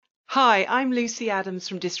Hi, I'm Lucy Adams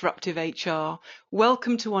from Disruptive HR.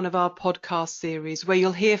 Welcome to one of our podcast series where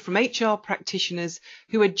you'll hear from HR practitioners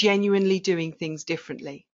who are genuinely doing things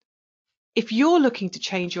differently. If you're looking to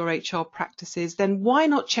change your HR practices, then why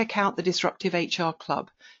not check out the Disruptive HR Club?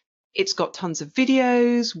 It's got tons of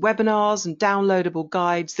videos, webinars, and downloadable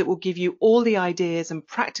guides that will give you all the ideas and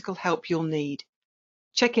practical help you'll need.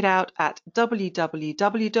 Check it out at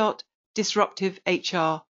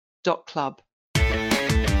www.disruptivehr.club.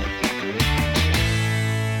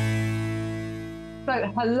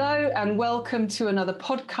 So, hello and welcome to another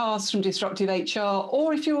podcast from Disruptive HR.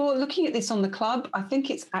 Or if you're looking at this on the club, I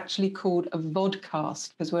think it's actually called a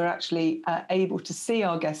vodcast because we're actually able to see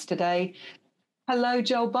our guest today. Hello,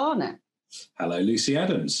 Joel Barnett. Hello, Lucy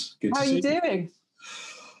Adams. Good to see you. How are you doing?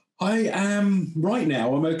 I am, right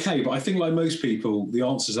now, I'm okay, but I think like most people, the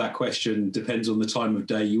answer to that question depends on the time of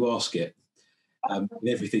day you ask it. And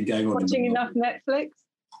everything going on. Watching enough Netflix?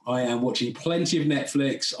 I am watching plenty of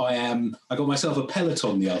Netflix. I got myself a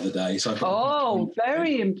Peloton the other day. So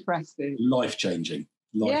very impressive. Life-changing.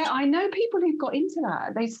 Yeah, I know people who've got into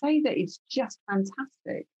that. They say that it's just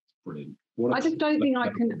fantastic. Brilliant. I just don't think I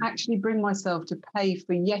can actually bring myself to pay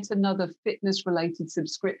for yet another fitness-related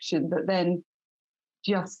subscription that then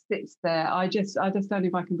just sits there. I just don't know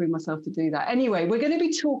if I can bring myself to do that. Anyway, we're going to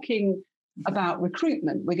be talking about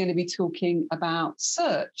recruitment. We're going to be talking about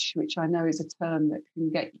search, which I know is a term that can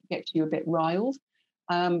get you a bit riled.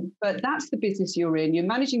 But that's the business you're in. You're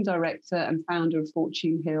managing director and founder of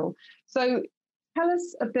Fortune Hill. So tell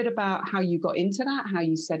us a bit about how you got into that, how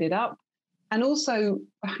you set it up, and also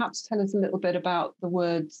perhaps tell us a little bit about the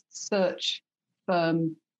word search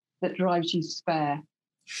firm that drives you spare.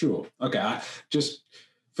 Sure. Okay. Just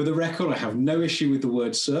for the record, I have no issue with the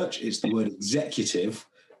word search. It's the word executive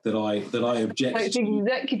that I object to. It's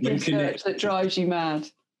executive search that drives you mad.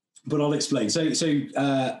 But I'll explain. So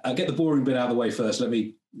I'll get the boring bit out of the way first. Let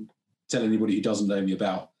me tell anybody who doesn't know me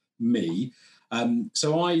about me.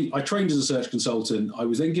 So I trained as a search consultant. I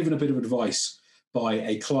was then given a bit of advice by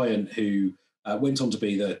a client who went on to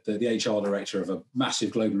be the HR director of a massive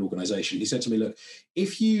global organization. He said to me, look,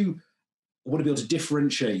 if you want to be able to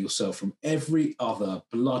differentiate yourself from every other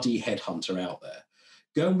bloody headhunter out there,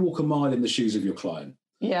 go and walk a mile in the shoes of your client.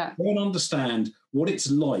 Yeah. Go and understand what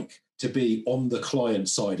it's like to be on the client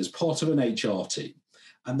side as part of an HR team.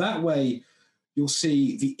 And that way, you'll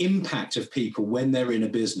see the impact of people when they're in a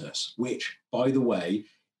business, which, by the way,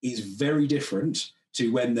 is very different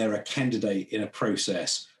to when they're a candidate in a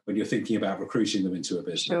process when you're thinking about recruiting them into a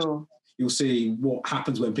business. Sure. You'll see what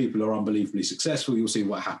happens when people are unbelievably successful. You'll see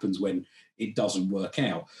what happens when it doesn't work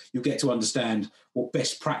out. You'll get to understand what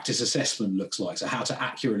best practice assessment looks like, so how to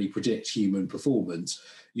accurately predict human performance.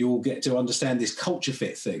 You'll get to understand this culture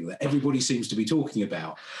fit thing that everybody seems to be talking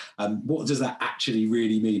about. What does that actually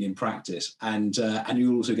really mean in practice? And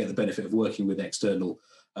you'll also get the benefit of working with external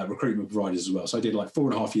recruitment providers as well. So I did like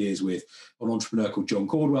 4.5 years with an entrepreneur called John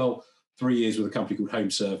Cordwell, 3 years with a company called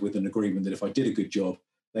HomeServe, with an agreement that if I did a good job,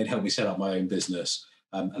 they'd help me set up my own business.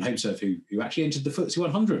 And HomeServe, who actually entered the FTSE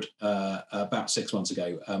 100 about 6 months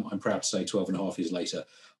ago, I'm proud to say 12.5 years later,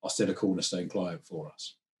 are still a cornerstone client for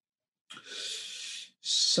us.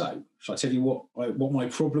 So, shall I tell you what my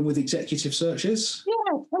problem with executive search is? Yeah,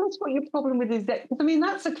 tell us what your problem with executive. I mean,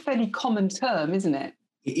 that's a fairly common term, isn't it?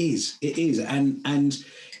 It is. And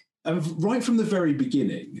right from the very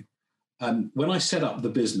beginning, when I set up the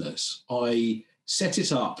business, I set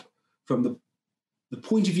it up from the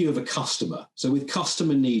point of view of a customer, so with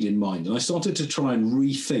customer need in mind. And I started to try and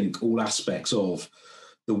rethink all aspects of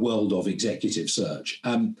the world of executive search.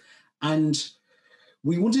 And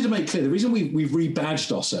we wanted to make clear the reason we've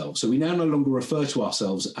rebadged ourselves. So we now no longer refer to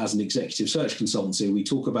ourselves as an executive search consultancy. We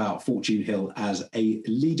talk about Fortune Hill as a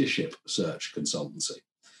leadership search consultancy.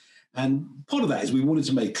 And part of that is we wanted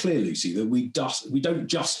to make clear, Lucy, that we don't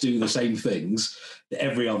just do the same things that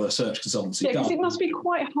every other search consultancy does. Yeah, because it must be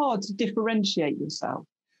quite hard to differentiate yourself.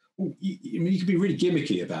 Well, you can be really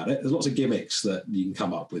gimmicky about it. There's lots of gimmicks that you can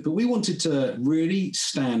come up with. But we wanted to really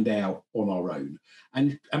stand out on our own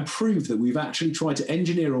and prove that we've actually tried to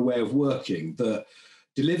engineer a way of working that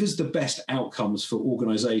delivers the best outcomes for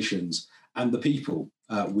organisations and the people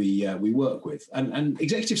we work with. And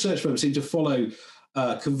executive search firms seem to follow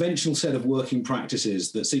a conventional set of working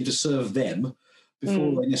practices that seem to serve them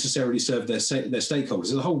before they necessarily serve their stakeholders.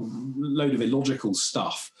 There's a whole load of illogical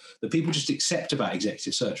stuff that people just accept about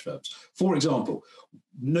executive search firms. For example,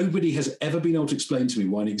 nobody has ever been able to explain to me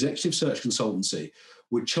why an executive search consultancy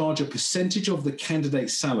would charge a percentage of the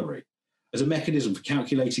candidate's salary as a mechanism for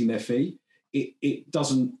calculating their fee, it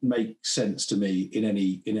doesn't make sense to me in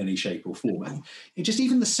any shape or form. And it just,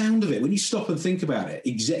 even the sound of it, when you stop and think about it,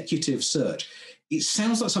 executive search, it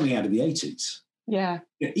sounds like something out of the 80s. Yeah.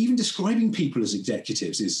 Even describing people as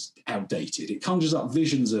executives is outdated. It conjures up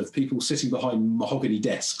visions of people sitting behind mahogany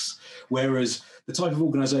desks, whereas the type of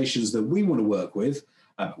organizations that we want to work with,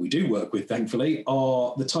 we do work with, thankfully,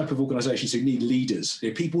 are the type of organizations who need leaders.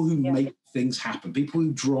 They're people who make things happen, people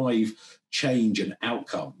who drive change and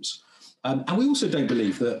outcomes. And we also don't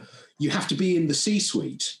believe that you have to be in the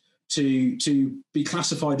C-suite to be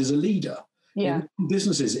classified as a leader. Yeah. In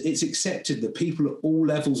businesses, it's accepted that people at all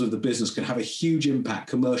levels of the business can have a huge impact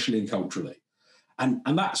commercially and culturally. And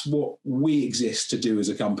that's what we exist to do as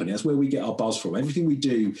a company. That's where we get our buzz from. Everything we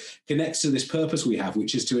do connects to this purpose we have,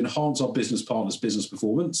 which is to enhance our business partners' business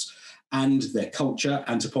performance and their culture,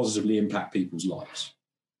 and to positively impact people's lives.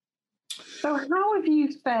 So how have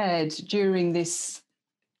you fared during this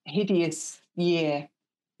hideous year?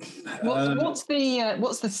 What's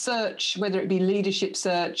the search, whether it be leadership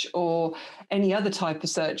search or any other type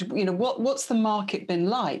of search? What's the market been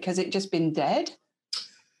like? Has it just been dead?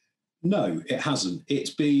 No, it hasn't. It's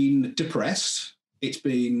been depressed. It's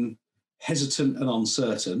been hesitant and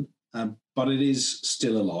uncertain, but it is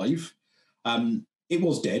still alive. It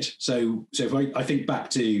was dead. So if I think back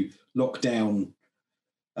to lockdown,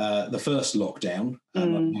 the first lockdown, I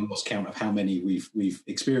lost count of how many we've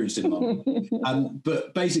experienced in London.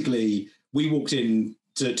 But basically, we walked in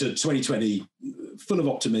to 2020 full of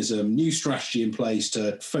optimism, new strategy in place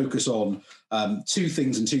to focus on two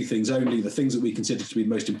things and two things only, the things that we consider to be the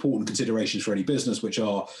most important considerations for any business, which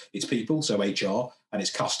are its people, so HR, and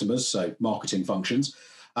its customers, so marketing functions.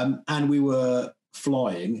 And we were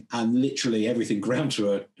flying, and literally everything ground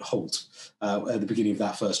to a halt at the beginning of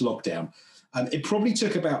that first lockdown. It probably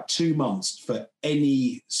took about 2 months for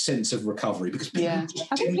any sense of recovery, because I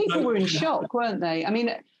think people were in shock, weren't they? I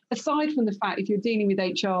mean, aside from the fact, if you're dealing with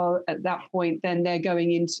HR at that point, then they're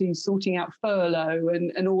going into sorting out furlough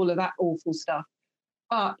and all of that awful stuff.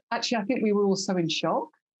 But actually, I think we were all so in shock.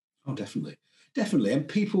 Oh, definitely. And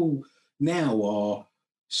people now are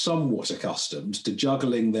somewhat accustomed to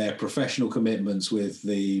juggling their professional commitments with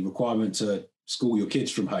the requirement to school your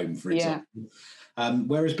kids from home, for example.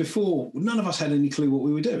 Whereas before, none of us had any clue what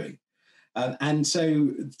we were doing. And so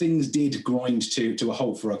things did grind to a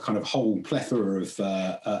halt for a kind of whole plethora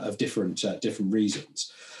of different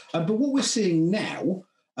reasons. But what we're seeing now,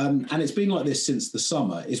 and it's been like this since the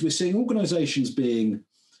summer, is we're seeing organisations being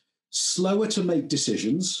slower to make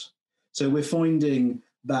decisions. So we're finding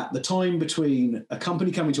that the time between a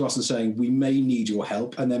company coming to us and saying, we may need your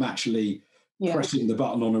help, and them actually pressing the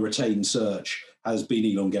button on a retained search has been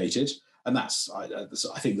elongated. And that's,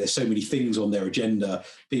 I think there's so many things on their agenda,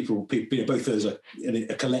 people both as a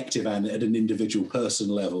collective and at an individual person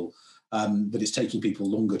level, that it's taking people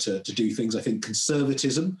longer to do things. I think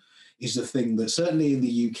conservatism is the thing that certainly in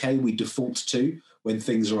the UK we default to when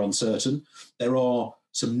things are uncertain. There are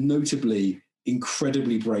some notably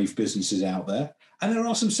incredibly brave businesses out there. And there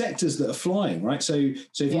are some sectors that are flying, right? So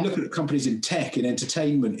if you look at companies in tech, in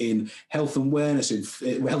entertainment, in health and wellness,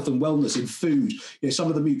 in food, some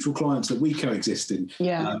of the mutual clients that we coexist in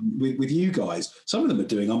with you guys, some of them are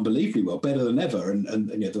doing unbelievably well, better than ever. And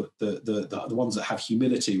the ones that have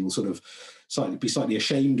humility will sort of be slightly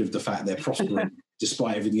ashamed of the fact they're prospering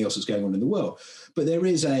despite everything else that's going on in the world. But there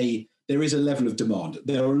is a level of demand.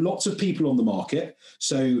 There are lots of people on the market,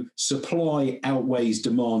 so supply outweighs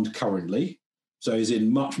demand currently. So as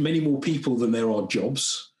in many more people than there are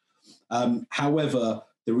jobs. However,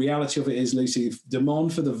 the reality of it is, Lucy,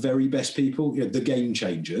 demand for the very best people, the game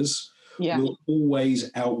changers, will always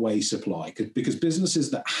outweigh supply, because businesses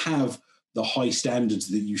that have the high standards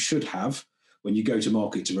that you should have when you go to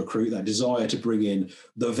market to recruit, that desire to bring in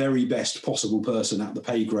the very best possible person at the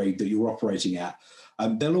pay grade that you're operating at,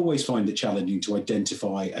 they'll always find it challenging to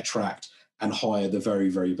identify, attract, and hire the very,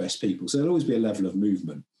 very best people. So there'll always be a level of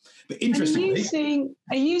movement. But interestingly,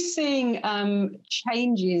 are you seeing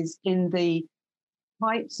changes in the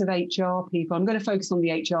types of HR people? I'm going to focus on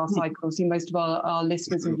the HR cycle. See, most of our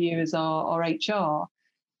listeners and viewers are HR.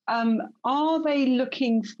 Are they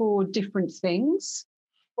looking for different things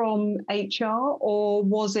from HR, or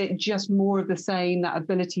was it just more of the same, that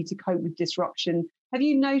ability to cope with disruption? Have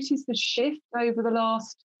you noticed the shift over the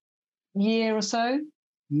last year or so?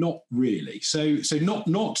 Not really. So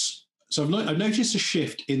I've noticed a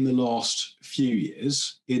shift in the last few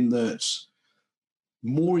years, in that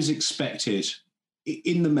more is expected,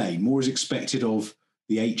 in the main, more is expected of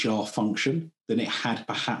the HR function than it had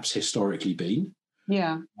perhaps historically been.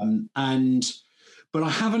 Yeah. But I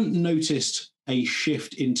haven't noticed a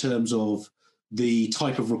shift in terms of the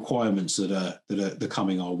type of requirements that are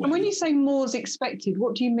coming our way. And when you say more's expected,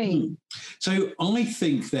 what do you mean? So I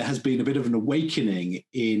think there has been a bit of an awakening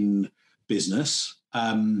in business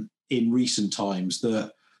in recent times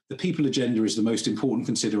that the people agenda is the most important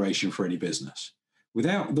consideration for any business.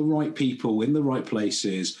 Without the right people in the right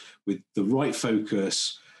places, with the right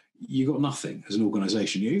focus, you got nothing as an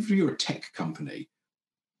organization. If you're a tech company,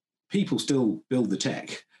 people still build the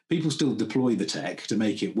tech. People still deploy the tech to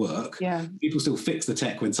make it work. Yeah. People still fix the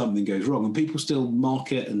tech when something goes wrong, and people still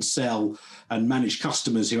market and sell and manage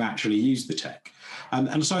customers who actually use the tech.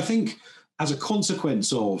 And so I think as a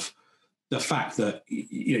consequence of the fact that,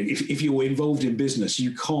 you know, if you're involved in business,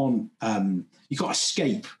 you can't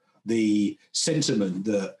escape the sentiment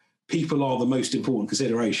that people are the most important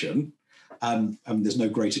consideration. There's no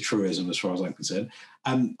greater truism as far as I'm concerned.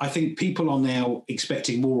 I think people are now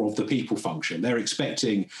expecting more of the people function. They're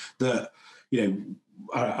expecting that, you know,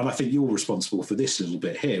 and I think you're responsible for this a little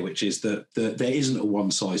bit here, which is that there isn't a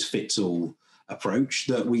one-size-fits-all approach,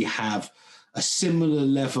 that we have a similar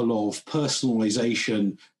level of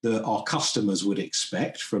personalization that our customers would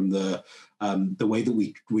expect from the way that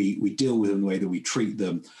we deal with them, the way that we treat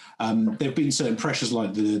them. There have been certain pressures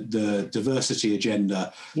like the diversity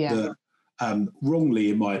agenda that wrongly,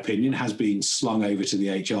 in my opinion, has been slung over to the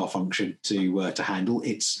HR function to handle.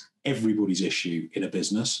 It's everybody's issue in a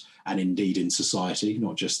business and indeed in society,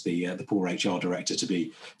 not just the poor HR director to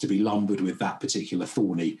be lumbered with that particular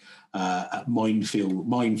thorny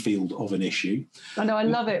minefield of an issue. I know, I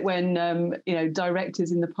love it when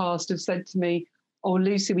directors in the past have said to me, "Oh,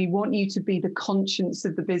 Lucy, we want you to be the conscience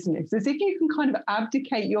of the business," as if you can kind of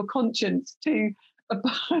abdicate your conscience to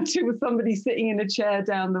somebody sitting in a chair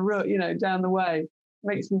down the road, down the way.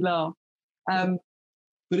 Makes me laugh.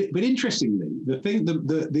 But interestingly,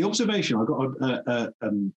 the observation, I've got a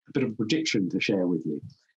bit of a prediction to share with you,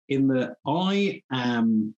 in that I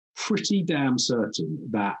am pretty damn certain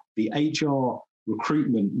that the HR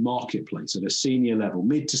recruitment marketplace at a senior level,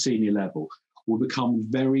 mid to senior level, will become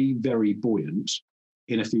very, very buoyant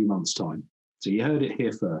in a few months' time. So you heard it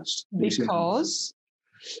here first.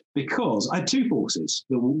 Because I had two forces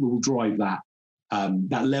that will drive that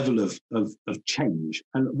level of change.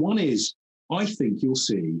 And one is, I think you'll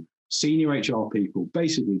see senior HR people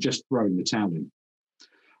basically just throwing the towel in.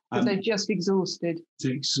 They're just exhausted.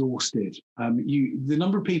 They're exhausted. The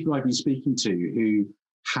number of people I've been speaking to who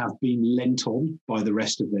have been lent on by the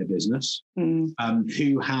rest of their business,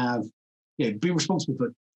 who have been responsible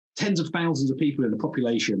for tens of thousands of people in the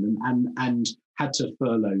population and had to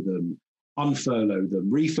furlough them, unfurlough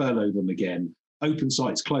them, refurlough them again, open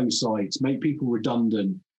sites, close sites, make people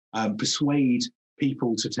redundant, persuade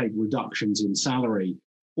people to take reductions in salary,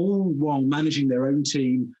 all while managing their own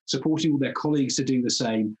team, supporting all their colleagues to do the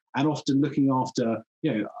same, and often looking after,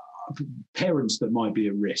 parents that might be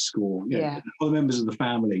at risk or other members of the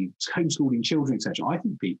family, homeschooling children, etc. I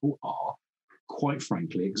think people are quite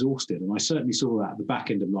frankly exhausted. And I certainly saw that at the back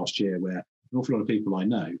end of last year, where an awful lot of people I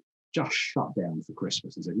know just shut down for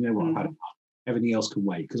Christmas and said, you know what, I've had enough. Everything else can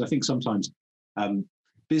wait. Because I think sometimes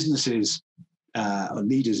businesses,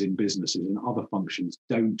 leaders in businesses and other functions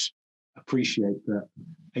don't appreciate that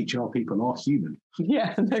HR people are human.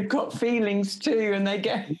 Yeah, and they've got feelings too, and they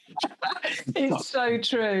get it's so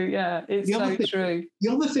true. Yeah, it's so true. The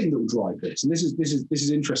other thing that will drive this, and this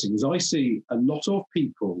is interesting, is I see a lot of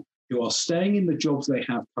people who are staying in the jobs they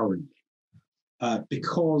have currently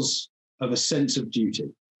because of a sense of duty.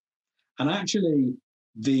 And actually,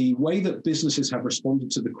 the way that businesses have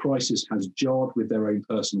responded to the crisis has jarred with their own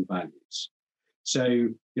personal values. So,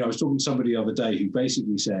 I was talking to somebody the other day who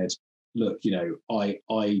basically said, look,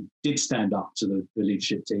 I did stand up to the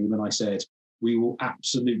leadership team and I said, we will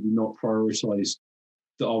absolutely not prioritise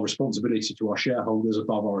our responsibility to our shareholders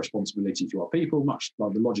above our responsibility to our people, much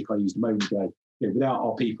like the logic I used a moment ago. Without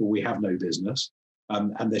our people, we have no business.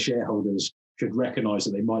 And the shareholders should recognise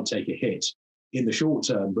that they might take a hit in the short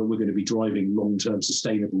term, but we're going to be driving long-term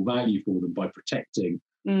sustainable value for them by protecting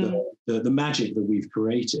the magic that we've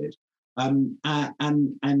created.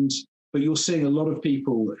 But you're seeing a lot of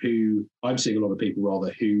people who are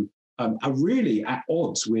really at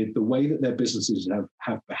odds with the way that their businesses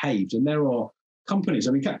have behaved. And there are companies,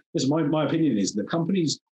 my opinion is that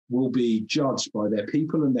companies will be judged by their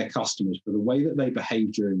people and their customers for the way that they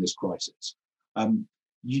behave during this crisis.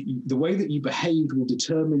 The way that you behaved will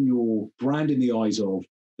determine your brand in the eyes of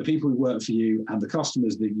the people who work for you and the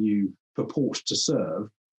customers that you purport to serve.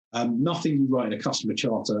 Nothing you write in a customer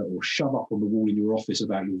charter or shove up on the wall in your office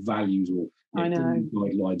about your values or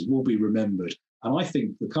guidelines will be remembered. And I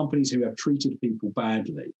think the companies who have treated people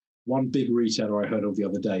badly one big retailer I heard of the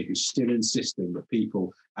other day who's still insisting that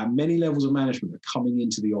people at many levels of management are coming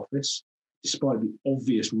into the office, despite the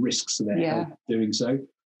obvious risks to their health doing so.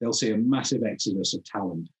 They'll see a massive exodus of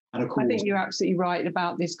talent. And of course, I think you're absolutely right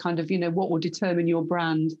about this kind of, what will determine your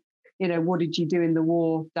brand. What did you do in the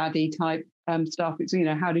war, daddy type stuff. It's,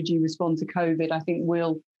 how did you respond to COVID? I think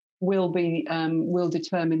will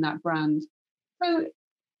determine that brand. So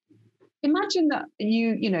imagine that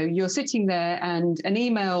you're sitting there and an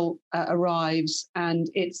email arrives and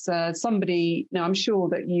it's somebody. Now I'm sure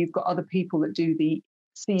that you've got other people that do the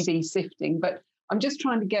CV sifting, but I'm just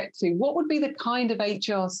trying to get to what would be the kind of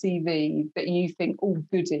HR CV that you think, oh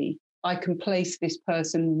goody, I can place this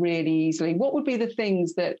person really easily. What would be the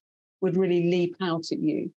things that would really leap out at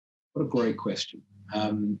you? What a great question.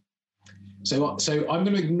 So I'm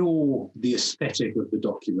going to ignore the aesthetic of the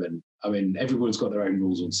document. I mean, everyone's got their own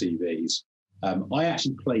rules on CVs. I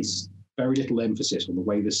actually place very little emphasis on the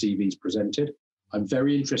way the CV is presented. I'm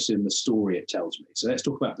very interested in the story it tells me. So let's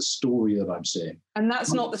talk about the story that I'm seeing. And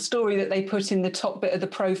that's not the story that they put in the top bit of the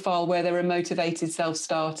profile where they're a motivated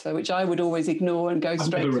self-starter, which I would always ignore and go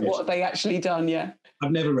straight to what have they actually done,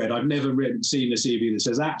 I've never seen a CV that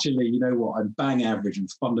says, actually, you know what, I'm bang average and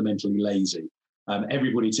fundamentally lazy.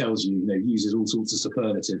 Everybody tells you, uses all sorts of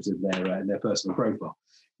superlatives in their personal profile.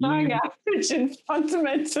 Bang average and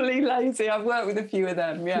fundamentally lazy. I've worked with a few of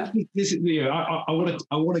them. This is, I want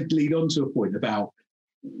to lead on to a point about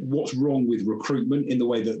what's wrong with recruitment in the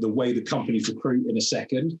way that companies recruit in a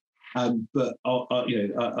second. But I've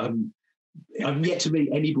yet to meet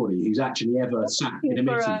anybody who's actually ever sat in a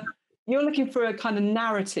meeting. You're looking for a kind of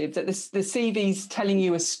narrative that the CV's telling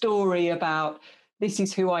you a story about this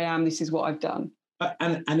is who I am, this is what I've done.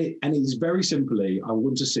 And it is very simply, I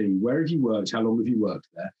want to see where have you worked, how long have you worked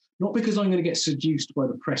there? Not because I'm going to get seduced by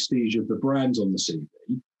the prestige of the brands on the CV.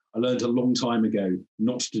 I learned a long time ago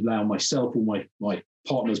not to allow myself or my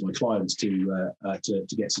partners, my clients to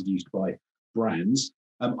get seduced by brands.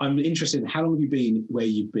 I'm interested in how long have you been where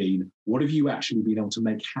you've been? What have you actually been able to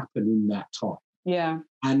make happen in that time? Yeah.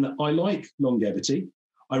 And I like longevity.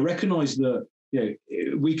 I recognise that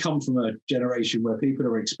we come from a generation where people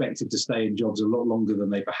are expected to stay in jobs a lot longer than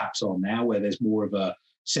they perhaps are now, where there's more of a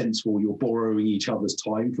sense for you're borrowing each other's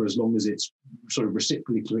time for as long as it's sort of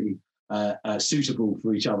reciprocally suitable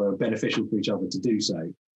for each other, beneficial for each other to do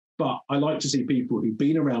so. But I like to see people who've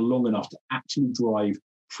been around long enough to actually drive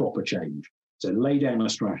proper change. So lay down a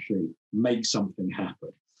strategy, make something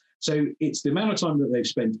happen. So it's the amount of time that they've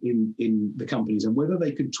spent in the companies and whether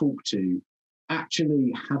they can talk to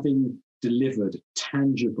actually having delivered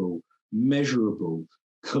tangible, measurable,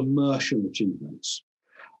 commercial achievements.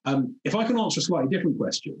 If I can answer a slightly different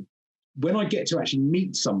question, when I get to actually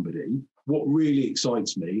meet somebody, what really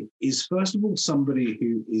excites me is, first of all, somebody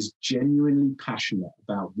who is genuinely passionate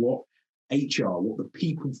about what HR, what the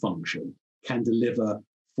people function can deliver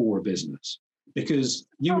for a business. Because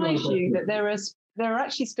you that there are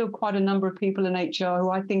actually still quite a number of people in HR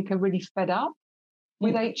who I think are really fed up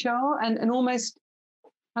with HR and almost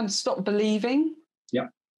kind of stop believing. Yeah,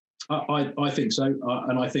 I think so.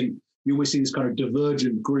 And I think you always see this kind of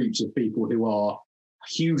divergent groups of people who are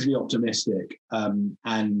hugely optimistic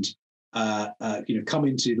and come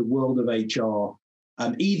into the world of HR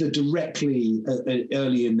either directly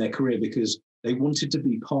early in their career because they wanted to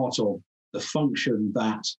be part of the function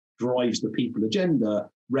that drives the people agenda,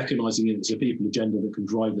 recognizing it's a people agenda that can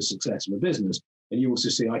drive the success of a business. And you also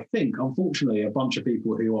see, I think, unfortunately, a bunch of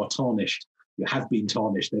people who are tarnished, have been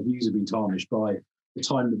tarnished, their views have been tarnished by the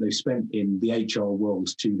time that they've spent in the HR world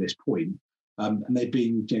to this point. And they've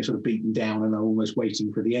been sort of beaten down and are almost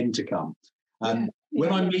waiting for the end to come.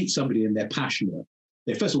 When I meet somebody and they're passionate,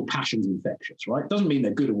 first of all, passion's infectious, right? Doesn't mean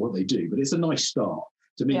they're good at what they do, but it's a nice start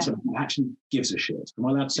to meet somebody who actually gives a shit. Am I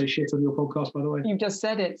allowed to say shit on your podcast, by the way? You've just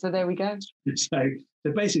said it, so there we go.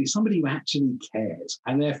 So basically, somebody who actually cares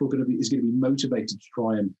and therefore is going to be motivated to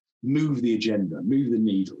try and move the agenda, move the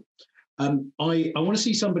needle. I want to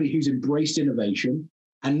see somebody who's embraced innovation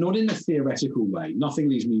and not in a theoretical way. Nothing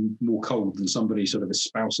leaves me more cold than somebody sort of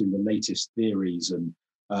espousing the latest theories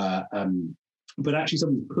but actually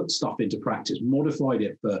somebody put stuff into practice, modified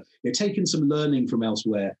it for, taken some learning from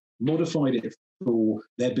elsewhere, modified it for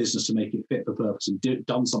their business to make it fit for purpose and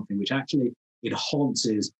done something which actually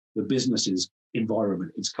enhances the business's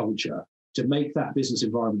environment, its culture, to make that business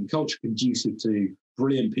environment and culture conducive to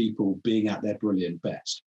brilliant people being at their brilliant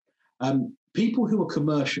best. People who are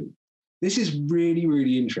commercial, this is really,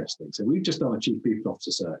 really interesting. So we've just done a chief people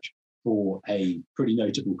officer search for a pretty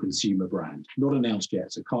notable consumer brand, not announced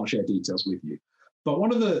yet, so can't share details with you. But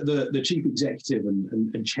one of the chief executive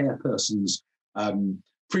and chairperson's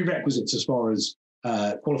prerequisites as far as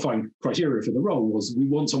qualifying criteria for the role was we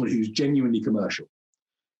want someone who's genuinely commercial.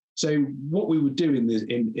 So what we would do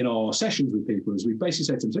in our sessions with people is we basically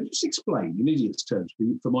said to them, so just explain in idiot's terms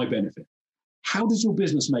for my benefit, how does your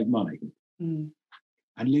business make money? And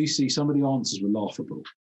Lucy, some of the answers were laughable.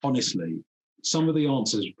 Honestly, some of the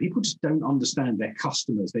answers, people just don't understand their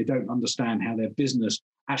customers. They don't understand how their business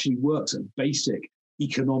actually works at a basic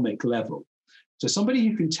economic level. So somebody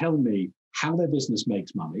who can tell me how their business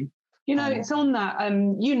makes money. You know, it's on that,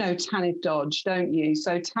 you know, Tanith Dodge, don't you?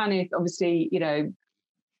 So Tanith, obviously, you know,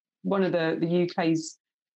 one of the UK's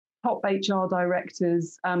top HR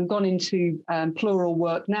directors, gone into plural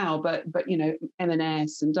work now, but you know,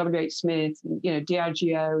 M&S and WH Smith and, you know,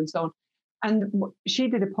 Diageo and so on. And she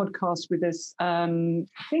did a podcast with us, I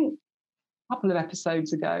think a couple of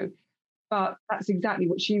episodes ago, but that's exactly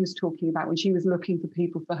what she was talking about when she was looking for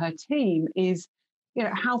people for her team is, you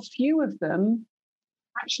know, how few of them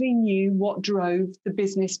actually knew what drove the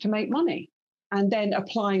business to make money and then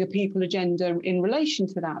applying a people agenda in relation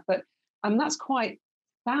to that. But that's quite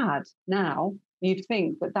bad now. You'd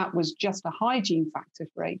think that was just a hygiene factor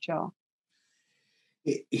for HR.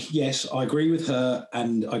 Yes, I agree with her,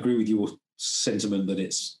 and I agree with your sentiment that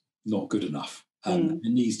it's not good enough. It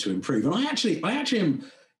needs to improve. And I actually am,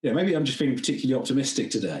 you know, maybe I'm just feeling particularly optimistic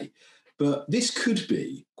today, but this could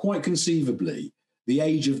be quite conceivably the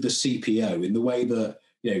age of the CPO in the way that,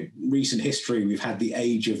 you know, recent history, we've had the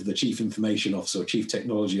age of the chief information officer or chief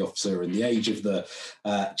technology officer and the age of the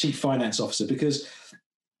chief finance officer, because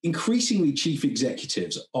increasingly chief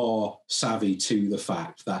executives are savvy to the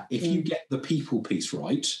fact that if you get the people piece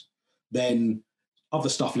right, then other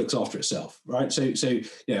stuff looks after itself, right? So you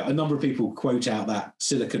know, a number of people quote out that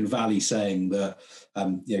Silicon Valley saying that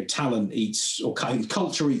you know, talent eats or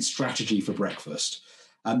culture eats strategy for breakfast.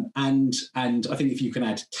 And I think if you can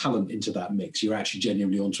add talent into that mix, you're actually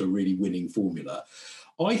genuinely onto a really winning formula.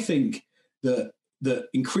 I think that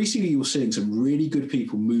increasingly you're seeing some really good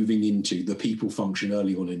people moving into the people function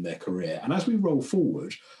early on in their career. And as we roll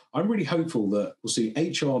forward, I'm really hopeful that we'll see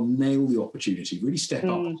HR nail the opportunity, really step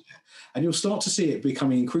up. And you'll start to see it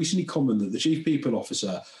becoming increasingly common that the chief people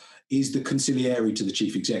officer is the consigliere to the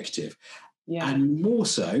chief executive. Yeah. And more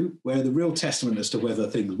so, where the real testament as to whether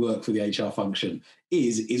things work for the HR function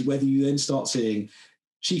is whether you then start seeing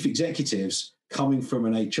chief executives coming from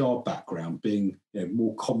an HR background being, you know,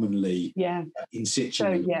 more commonly in situ. So,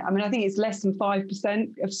 yeah, I mean, I think it's less than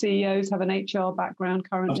 5% of CEOs have an HR background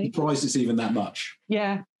currently. I'm surprised it's even that much.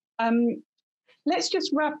 Yeah. Let's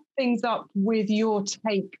just wrap things up with your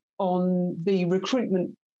take on the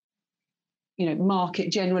recruitment, you know,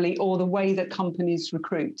 market generally, or the way that companies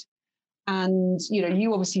recruit. And, you know,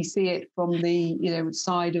 you obviously see it from the, you know,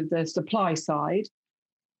 side of the supply side.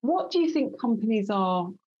 What do you think companies are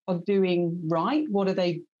doing right? What are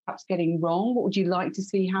they perhaps getting wrong? What would you like to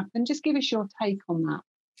see happen? Just give us your take on that.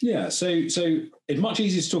 Yeah, so it's much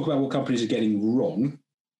easier to talk about what companies are getting wrong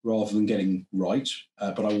rather than getting right,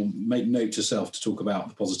 but I will make note to self to talk about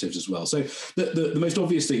the positives as well. So the most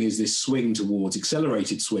obvious thing is this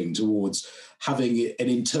accelerated swing towards having an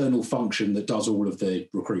internal function that does all of the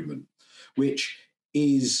recruitment, which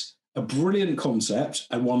is a brilliant concept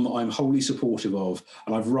and one that I'm wholly supportive of.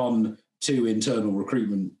 And I've run 2 internal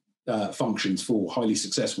recruitment functions for highly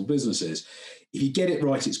successful businesses. If you get it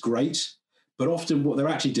right, it's great. But often what they're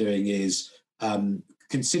actually doing is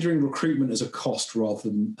considering recruitment as a cost rather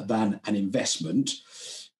than an investment,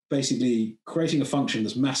 basically creating a function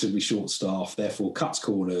that's massively short-staffed, therefore cuts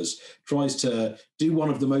corners, tries to do one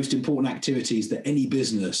of the most important activities that any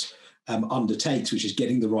business undertakes, which is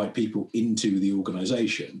getting the right people into the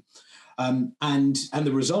organization. And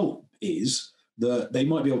the result is that they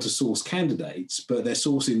might be able to source candidates, but they're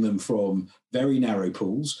sourcing them from very narrow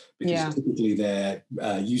pools because typically they're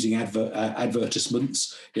using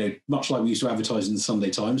advertisements, you know, much like we used to advertise in the Sunday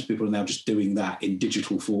Times. People are now just doing that in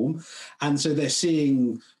digital form. And so they're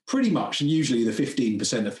seeing pretty much, and usually the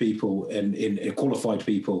 15% of people in qualified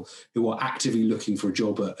people who are actively looking for a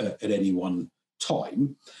job at any one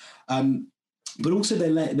time. But also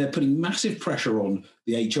they're putting massive pressure on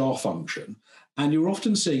the HR function. And you're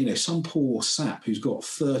often seeing, you know, some poor sap who's got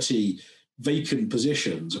 30 vacant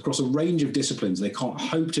positions across a range of disciplines they can't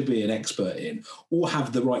hope to be an expert in or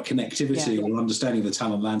have the right connectivity or understanding of the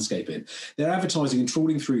talent landscape in. They're advertising and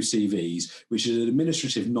trawling through CVs, which is an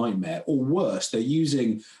administrative nightmare, or worse, they're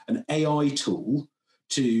using an AI tool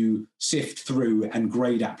to sift through and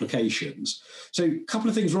grade applications. So a couple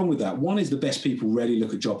of things wrong with that. One is the best people rarely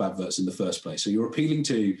look at job adverts in the first place. So you're appealing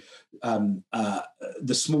to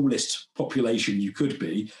the smallest population you could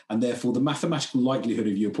be, and therefore the mathematical likelihood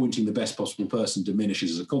of you appointing the best possible person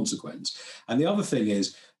diminishes as a consequence. And the other thing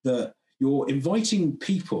is that you're inviting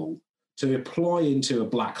people to apply into a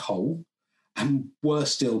black hole and,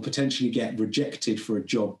 worse still, potentially get rejected for a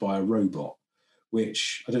job by a robot,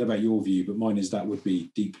 which I don't know about your view, but mine is that would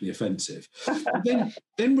be deeply offensive.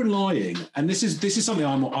 then relying, and this is something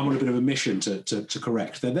I'm on a bit of a mission to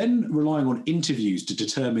correct. They're then relying on interviews to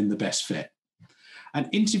determine the best fit, and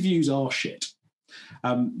interviews are shit.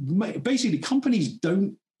 Basically, companies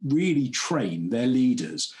don't really train their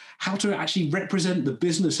leaders how to actually represent the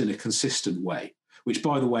business in a consistent way, which,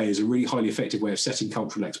 by the way, is a really highly effective way of setting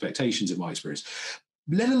cultural expectations in my experience.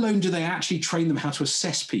 Let alone do they actually train them how to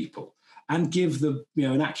assess people and give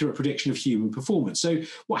an accurate prediction of human performance. So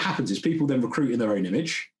what happens is people then recruit in their own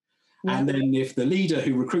image. Yeah. And then if the leader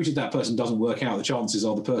who recruited that person doesn't work out, the chances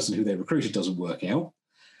are the person who they recruited doesn't work out.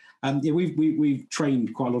 And we've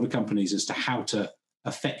trained quite a lot of companies as to how to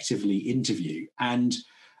effectively interview. And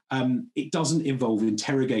it doesn't involve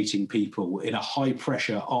interrogating people in a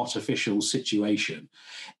high-pressure artificial situation,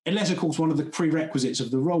 unless, of course, one of the prerequisites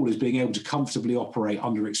of the role is being able to comfortably operate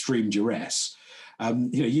under extreme duress.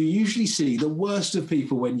 You usually see the worst of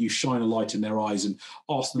people when you shine a light in their eyes and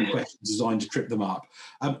ask them questions designed to trip them up.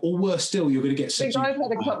 Or worse still, you're going to get... I've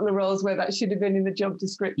had a couple of roles where that should have been in the job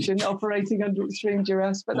description, operating under extreme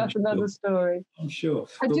duress, but that's another story. I'm sure.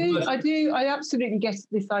 I absolutely get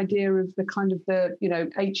this idea of the kind of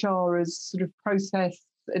HR as sort of process,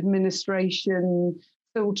 administration,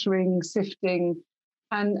 filtering, sifting.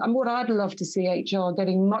 And what I'd love to see HR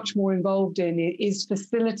getting much more involved in is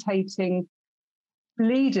facilitating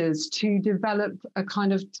leaders to develop a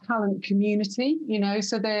kind of talent community,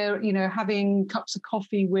 so they're, having cups of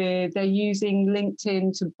coffee they're using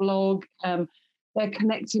LinkedIn to blog, they're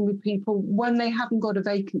connecting with people when they haven't got a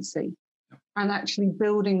vacancy and actually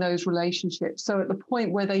building those relationships. So at the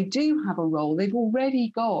point where they do have a role, they've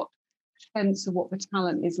already got a sense of what the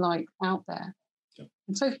talent is like out there. Yeah.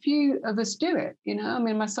 And so few of us do it,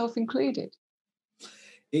 myself included.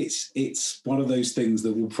 It's one of those things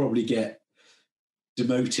that will probably get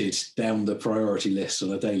demoted down the priority list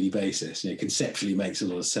on a daily basis. Conceptually makes a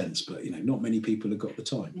lot of sense, but not many people have got the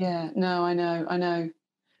time. Yeah, no, I know.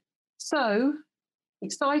 So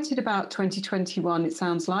excited about 2021, it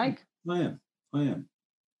sounds like. I am.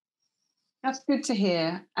 That's good to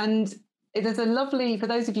hear. And there's a lovely, for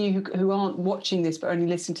those of you who aren't watching this but only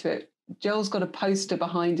listen to it, Joel's got a poster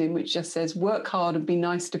behind him which just says, work hard and be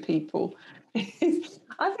nice to people. I think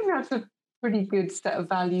that's a pretty good set of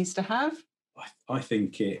values to have. I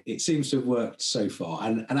think it seems to have worked so far.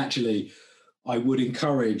 And actually, I would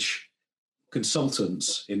encourage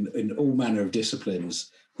consultants in all manner of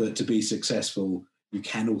disciplines that to be successful, you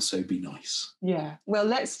can also be nice. Yeah. Well,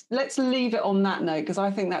 let's leave it on that note, because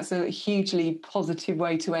I think that's a hugely positive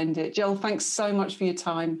way to end it. Joel, thanks so much for your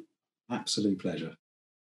time. Absolute pleasure.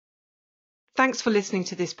 Thanks for listening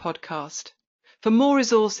to this podcast. For more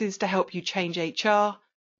resources to help you change HR,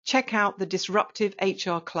 check out the Disruptive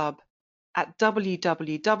HR Club at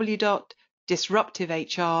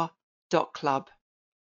www.disruptivehr.club.